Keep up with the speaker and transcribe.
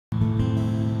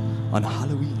on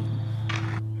Halloween.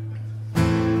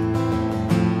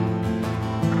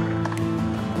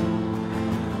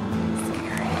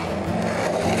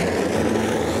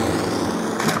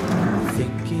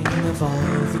 Thinking of all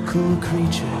the cool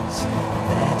creatures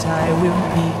that I will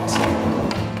meet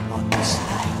on this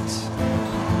night.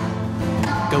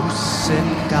 Ghosts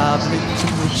and goblins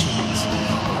and witches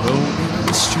roaming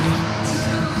the streets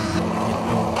in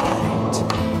moonlight.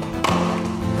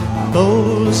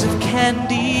 Bowls of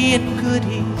candy and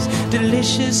goodies,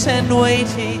 delicious and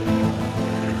waiting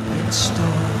in store.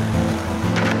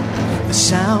 The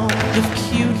sound of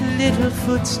cute little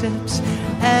footsteps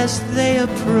as they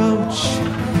approach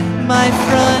my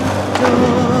front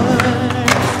door.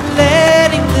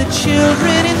 Letting the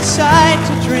children inside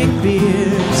to drink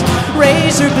beers.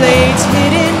 Razor blades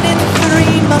hidden in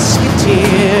Three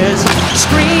Musketeers.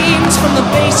 Screams from the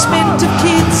basement of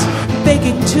kids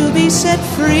begging to be set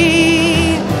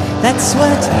free. That's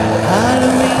what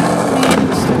Halloween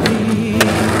means to me.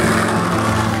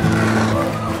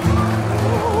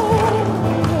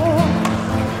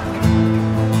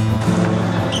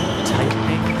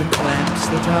 Tightening the clamps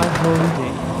that are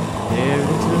holding their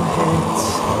little heads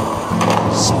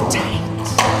so tight.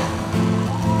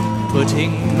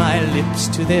 Putting my lips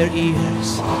to their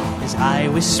ears as I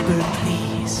whisper,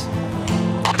 please,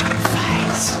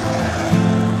 fight.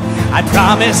 I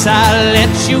promise I'll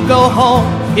let you go home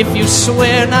if you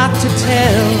swear not to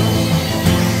tell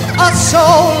a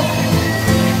soul.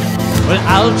 Well,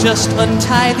 I'll just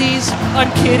untie these,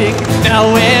 I'm kidding.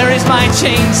 Now where is my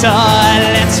chainsaw?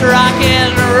 Let's rock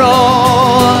and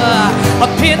roll. A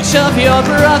pinch of your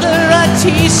brother, a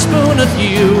teaspoon of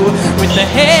you. With the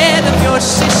head of your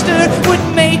sister would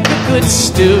make a good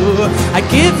stew. I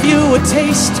give you a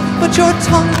taste, but your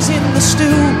tongue's in the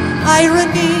stew.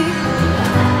 Irony,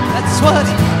 that's what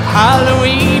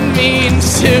Halloween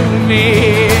means to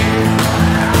me.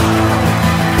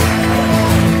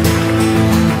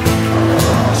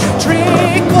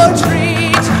 Trick or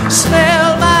treat,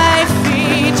 smell my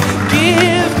feet,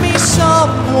 give me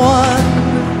someone.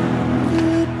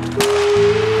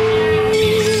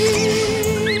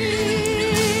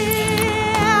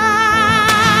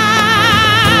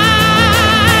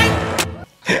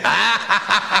 Ha ha ha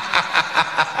ha!